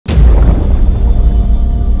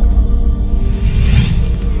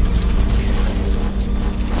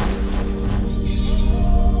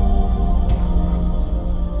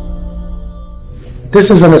This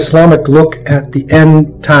is an Islamic look at the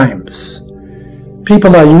end times.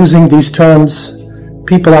 People are using these terms.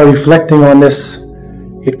 People are reflecting on this.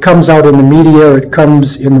 It comes out in the media, it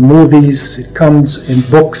comes in the movies, it comes in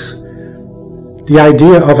books. The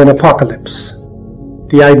idea of an apocalypse,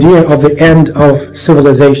 the idea of the end of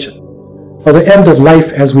civilization, or the end of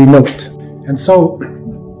life as we know it. And so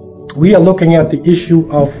we are looking at the issue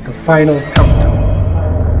of the final countdown.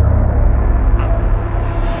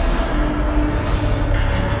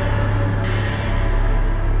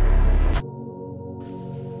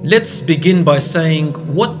 Let's begin by saying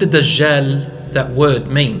what the Dajjal, that word,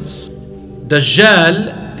 means.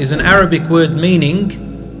 Dajjal is an Arabic word meaning,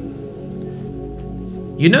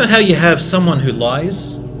 you know how you have someone who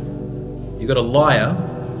lies? You got a liar,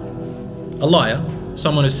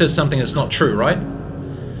 someone who says something that's not true, right?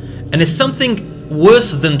 And it's something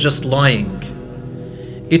worse than just lying.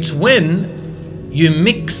 It's when you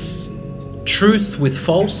mix truth with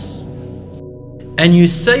false and you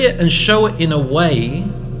say it and show it in a way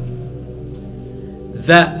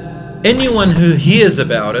that anyone who hears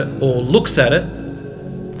about it or looks at it,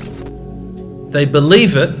 they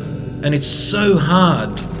believe it, and it's so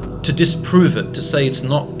hard to disprove it, to say it's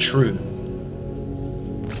not true,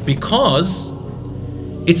 because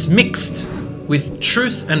it's mixed with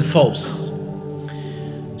truth and false.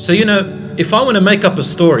 So, you know, if I want to make up a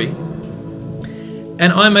story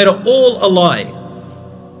and I made it all a lie,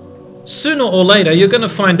 sooner or later you're going to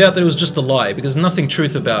find out that it was just a lie, because there's nothing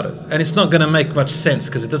truth about it, and it's not going to make much sense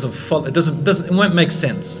because it doesn't follow, it won't make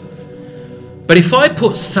sense. But if I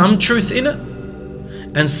put some truth in it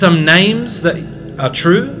and some names that are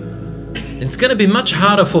true, it's going to be much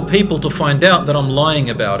harder for people to find out that I'm lying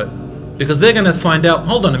about it, because they're going to find out,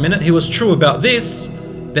 hold on a minute, he was true about this,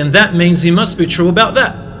 then that means he must be true about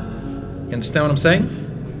that. You understand what I'm saying?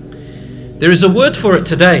 There is a word for it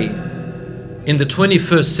today in the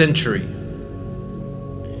 21st century,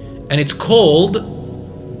 and it's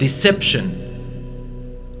called deception.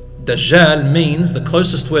 Dajjal means, the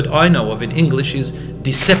closest word I know of in English is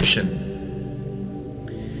deception.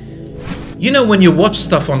 You know, when you watch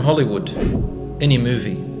stuff on Hollywood, any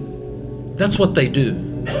movie, that's what they do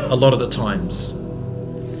a lot of the times.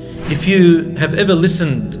 If you have ever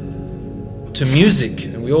listened to music,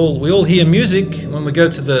 and we all hear music when we go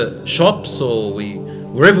to the shops or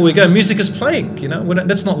wherever we go, music is playing, you know.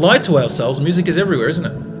 Let's not lie to ourselves, music is everywhere, isn't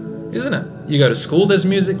it? Isn't it? You go to school, there's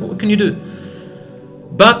music, what can you do?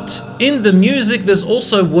 But in the music, there's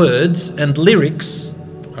also words and lyrics,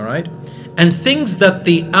 all right? And things that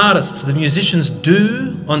the artists, the musicians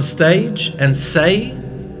do on stage and say,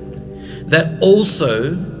 that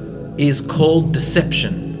also is called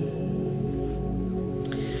deception.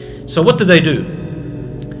 So what do?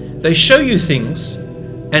 They show you things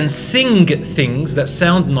and sing things that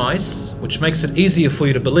sound nice, which makes it easier for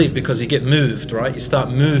you to believe because you get moved, right? You start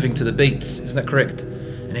moving to the beats, isn't that correct?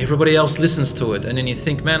 And everybody else listens to it, and then you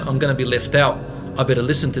think, man, I'm going to be left out. I better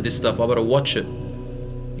listen to this stuff, I better watch it.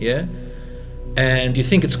 Yeah? And you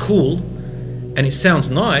think it's cool, and it sounds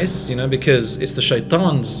nice, you know, because it's the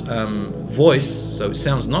shaitan's voice, so it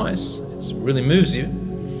sounds nice, it really moves you.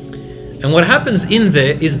 And what happens in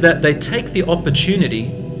there is that they take the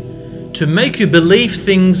opportunity to make you believe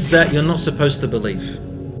things that you're not supposed to believe.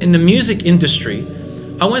 In the music industry,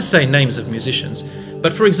 I won't say names of musicians,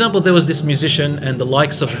 but for example, there was this musician and the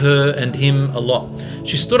likes of her and him a lot.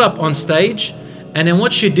 She stood up on stage, and then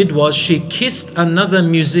what she did was she kissed another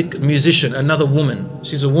musician, another woman.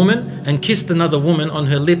 She's a woman, and kissed another woman on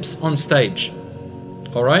her lips on stage.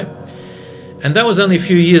 All right? And that was only a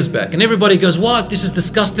few years back. And everybody goes, what? This is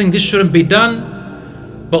disgusting. This shouldn't be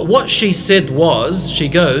done. But what she said was, she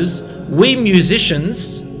goes, we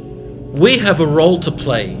musicians, we have a role to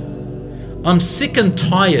play. I'm sick and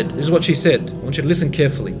tired. This is what she said. I want you to listen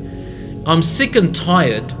carefully. I'm sick and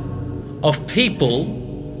tired of people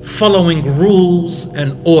following rules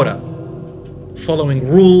and order. Following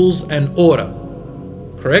rules and order.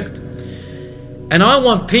 Correct? And I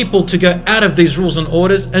want people to go out of these rules and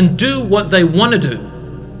orders and do what they want to do.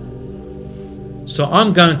 So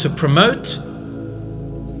I'm going to promote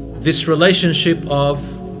this relationship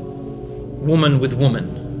of woman with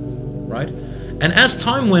woman, right? And as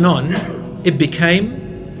time went on, it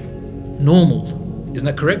became normal. Isn't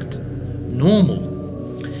that correct? Normal.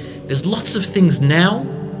 There's lots of things now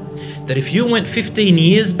that if you went 15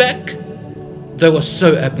 years back, they were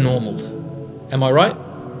so abnormal. Am I right?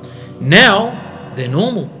 Now, they're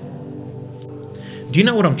normal. Do you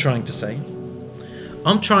know what I'm trying to say?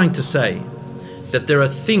 I'm trying to say that there are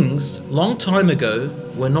things long time ago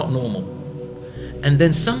were not normal. And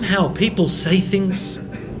then somehow people say things,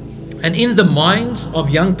 and in the minds of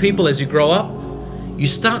young people as you grow up, you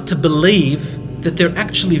start to believe that they're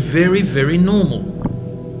actually very, very normal.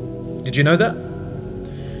 Did you know that?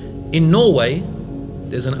 In Norway,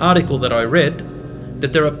 there's an article that I read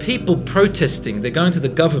that there are people protesting. They're going to the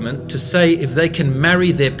government to say if they can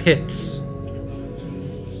marry their pets.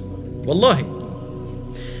 Wallahi.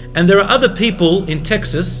 And there are other people in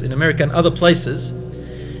Texas, in America and other places,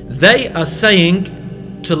 they are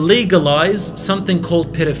saying to legalize something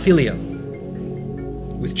called pedophilia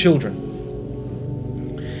with children.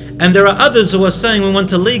 And there are others who are saying we want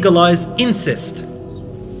to legalize incest.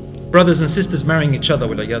 Brothers and sisters marrying each other.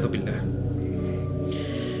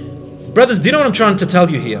 Brothers, do you know what I'm trying to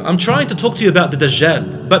tell you here? I'm trying to talk to you about the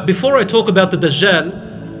Dajjal. But before I talk about the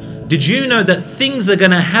Dajjal, did you know that things are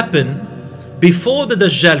going to happen before the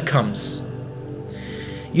Dajjal comes?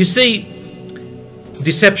 You see,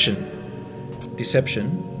 deception,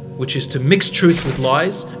 which is to mix truth with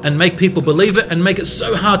lies and make people believe it and make it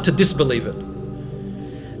so hard to disbelieve it.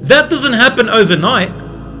 That doesn't happen overnight.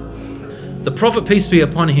 The Prophet, peace be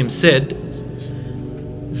upon him, said,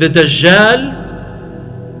 the Dajjal,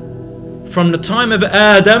 from the time of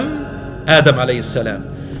Adam alayhi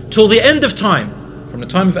salam, till the end of time, from the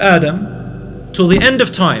time of Adam till the end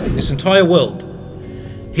of time, this entire world,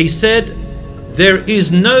 he said, there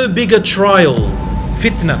is no bigger trial,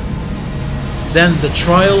 fitna, than the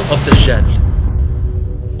trial of Dajjal.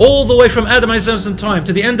 All the way from Adam alayhi salam time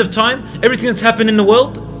to the end of time, everything that's happened in the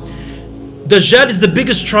world, Dajjal is the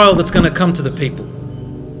biggest trial that's going to come to the people.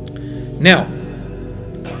 Now,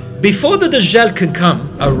 before the Dajjal can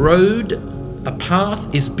come, a road, a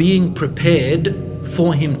path is being prepared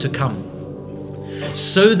for him to come,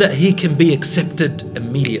 so that he can be accepted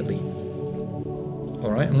immediately.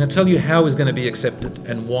 Alright, I'm going to tell you how he's going to be accepted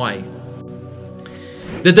and why.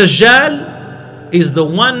 The Dajjal is the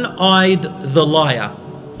one-eyed, the liar,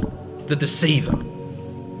 the deceiver.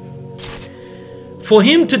 For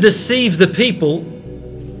him to deceive the people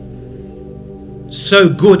so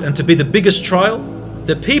good and to be the biggest trial,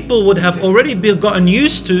 the people would have already gotten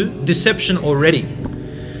used to deception already.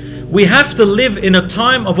 We have to live in a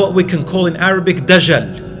time of what we can call in Arabic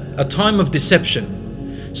Dajjal, a time of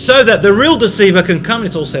deception, so that the real deceiver can come and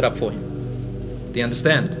it's all set up for him. Do you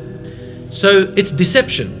understand? So it's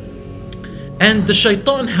deception. And the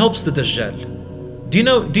shaitan helps the Dajjal. Do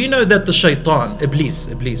you know that the shaitan, Iblis,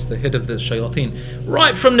 the head of the shayateen,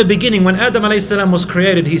 right from the beginning when Adam alayhi salam was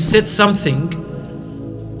created, he said something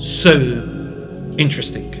so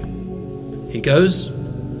interesting. He goes,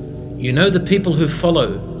 you know the people who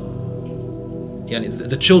follow,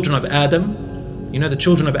 the children of Adam, you know the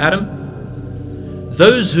children of Adam?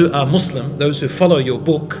 Those who are Muslim, those who follow your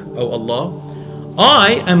book, O Allah,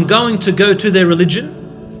 I am going to go to their religion,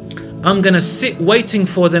 I'm going to sit waiting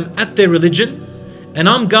for them at their religion, and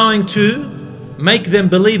I'm going to make them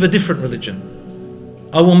believe a different religion.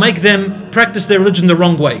 I will make them practice their religion the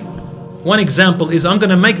wrong way. One example is I'm going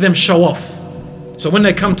to make them show off. So when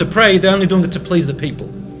they come to pray, they're only doing it to please the people.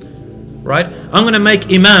 Right? I'm going to make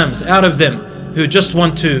imams out of them who just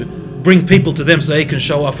want to bring people to them so he can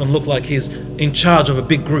show off and look like he's in charge of a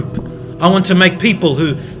big group. I want to make people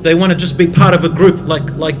who they want to just be part of a group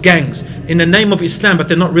like gangs in the name of Islam, but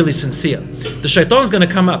they're not really sincere. The shaitan's going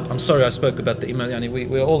to come up. I'm sorry I spoke about the imam.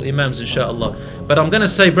 We're all imams inshallah. But I'm going to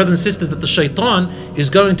say, brothers and sisters, that the shaitan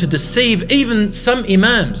is going to deceive even some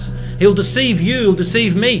imams. He'll deceive you, he'll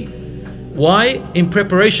deceive me. Why? In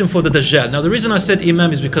preparation for the Dajjal. Now the reason I said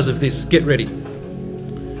imam is because of this. Get ready.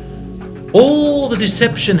 All the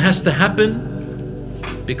deception has to happen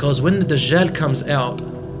because when the Dajjal comes out,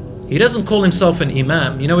 he doesn't call himself an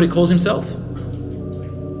imam. You know what he calls himself?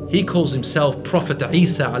 He calls himself Prophet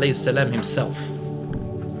Isa alayhi salam himself.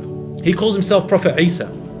 He calls himself Prophet Isa.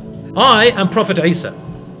 I am Prophet Isa.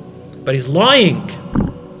 But he's lying.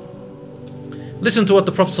 Listen to what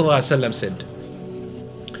the Prophet ﷺ said.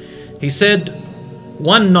 He said,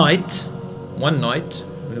 one night,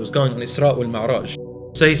 he was going on Isra wal Ma'raj.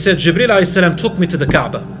 So he said, Jibreil alayhi salam took me to the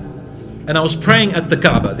Kaaba. And I was praying at the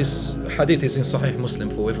Kaaba. This hadith is in Sahih Muslim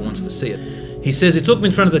for whoever wants to see it. He says, he took me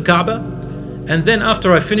in front of the Kaaba. And then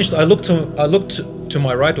after I finished, I looked to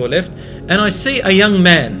my right or left. And I see a young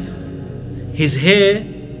man. His hair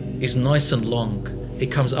is nice and long.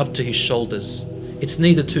 It comes up to his shoulders. It's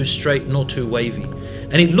neither too straight nor too wavy.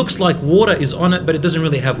 And it looks like water is on it, but it doesn't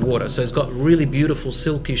really have water. So it's got really beautiful,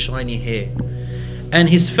 silky, shiny hair. And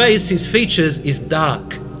his face, his features is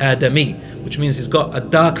dark, Adami, which means he's got a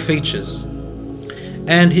dark features.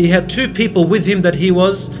 And he had two people with him that he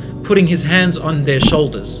was putting his hands on their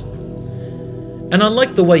shoulders. And I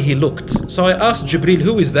liked the way he looked. So I asked Jibreel,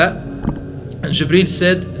 who is that? And Jibreel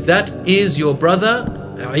said, that is your brother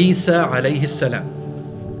Isa alayhi salam.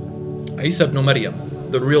 Isa ibn Maryam.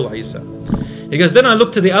 the real Isa. He goes, then I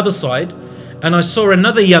looked to the other side and I saw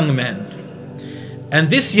another young man. And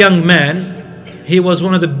this young man, he was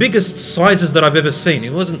one of the biggest sizes that I've ever seen. He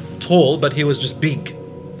wasn't tall, but he was just big.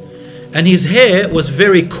 And his hair was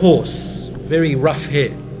very coarse, very rough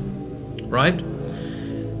hair, right?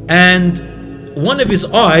 And one of his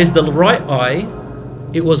eyes, the right eye,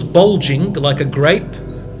 it was bulging like a grape,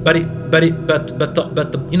 but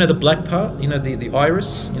the you know the black part, you know the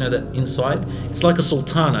iris, you know that inside, it's like a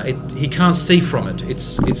sultana. He can't see from it.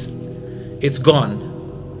 It's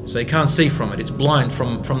gone, so he can't see from it. It's blind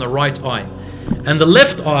from the right eye, and the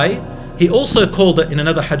left eye. He also called it in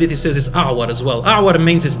another hadith. He says it's a'war as well. A'war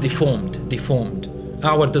means it's deformed.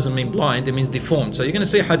 A'war doesn't mean blind, it means deformed. So you're going to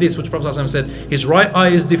see hadith which Prophet ﷺ said his right eye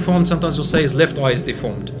is deformed. Sometimes we'll say his left eye is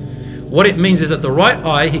deformed. What it means is that the right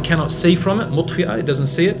eye, he cannot see from it, mutfi'ah, he doesn't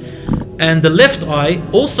see it. And the left eye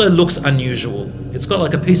also looks unusual. It's got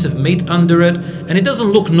like a piece of meat under it, and it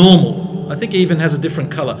doesn't look normal. I think he even has a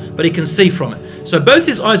different color, but he can see from it. So both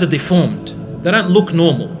his eyes are deformed. They don't look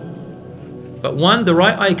normal. But one, the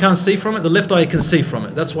right eye can't see from it, the left eye can see from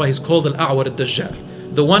it. That's why he's called Al-A'war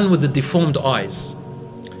al-Dajjal, the one with the deformed eyes.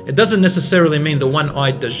 It doesn't necessarily mean the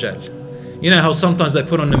one-eyed Dajjal. You know how sometimes they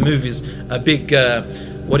put on the movies a big,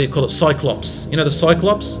 what do you call it, cyclops. You know the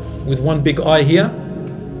cyclops with one big eye here?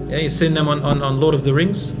 Yeah, you've seen them on Lord of the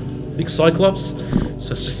Rings, big cyclops.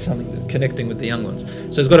 So it's just something connecting with the young ones.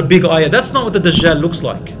 So he's got a big eye. That's not what the Dajjal looks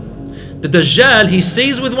like. The Dajjal, he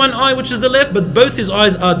sees with one eye, which is the left, but both his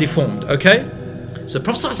eyes are deformed, okay? So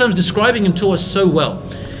Prophet ﷺ is describing him to us so well.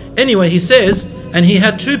 Anyway, he says, and he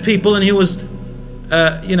had two people and he was,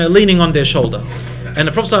 leaning on their shoulder. And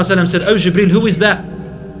the Prophet ﷺ said, "Oh Jibreel, who is that?"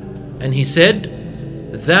 And he said,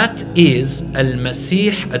 "That is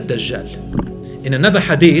Al-Masih Al-Dajjal." In another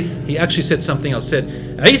hadith, he actually said something else. Said,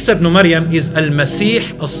 Isa ibn Maryam is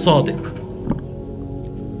Al-Masih Al-Sadiq,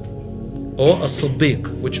 or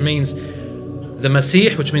As-Siddiq, which means the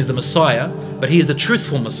Masih, which means the Messiah, but he is the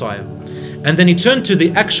truthful Messiah. And then he turned to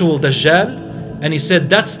the actual Dajjal and he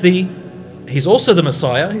said, he's also the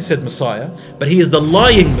Messiah, he said Messiah, but he is the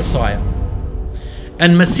lying Messiah.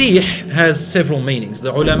 And Masih has several meanings.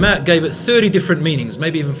 The ulama gave it 30 different meanings,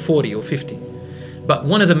 maybe even 40 or 50. But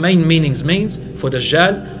one of the main meanings means, for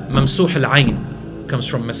Dajjal, Mamsuh al-Ayn, comes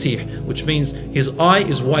from Masih, which means his eye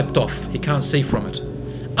is wiped off, he can't see from it.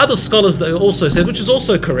 Other scholars they also said, which is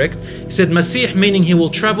also correct, he said Masih meaning he will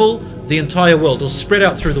travel the entire world or spread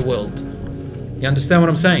out through the world. You understand what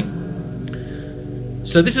I'm saying?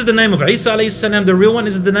 So this is the name of Isa alayhi salam, the real one.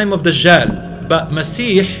 Is the name of Dajjal. But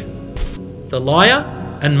Masih, the liar,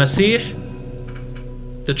 and Masih,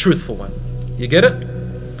 the truthful one. You get it?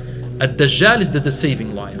 Ad-Dajjal is the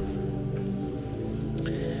deceiving liar.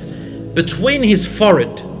 Between his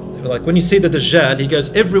forehead, like when you see the Dajjal, he goes,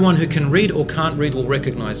 everyone who can read or can't read will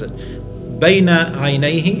recognize it. Bayna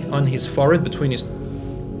aynayhi, on his forehead, between his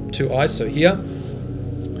two eyes, so here,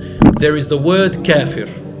 there is the word kafir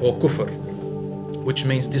or kufr, which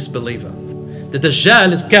means disbeliever. The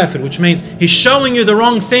Dajjal is kafir, which means he's showing you the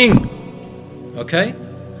wrong thing. Okay?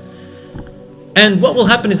 And what will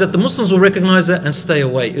happen is that the Muslims will recognize it and stay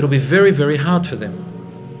away. It'll be very, very hard for them.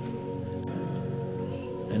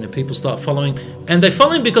 And then people start following, and they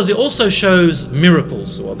follow him because he also shows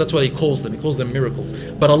miracles. Well, that's what he calls them. He calls them miracles.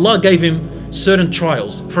 But Allah gave him certain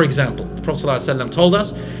trials. For example, the Prophet ﷺ told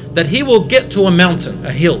us that he will get to a mountain,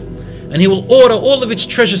 a hill, and he will order all of its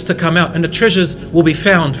treasures to come out, and the treasures will be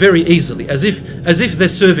found very easily, as if they're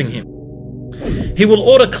serving him. He will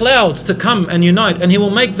order clouds to come and unite, and he will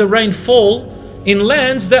make the rain fall in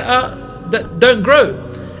lands that don't grow.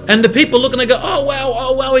 And the people look and they go, oh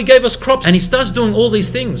wow, he gave us crops. And he starts doing all these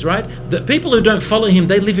things, right? The people who don't follow him,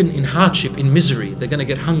 they live in hardship, in misery. They're going to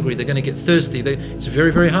get hungry, they're going to get thirsty. It's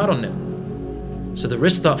very, very hard on them. So the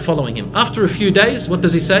rest start following him. After a few days, what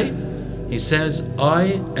does he say? He says,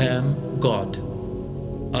 I am God.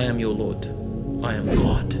 I am your Lord. I am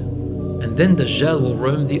God. And then Dajjal will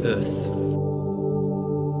roam the earth.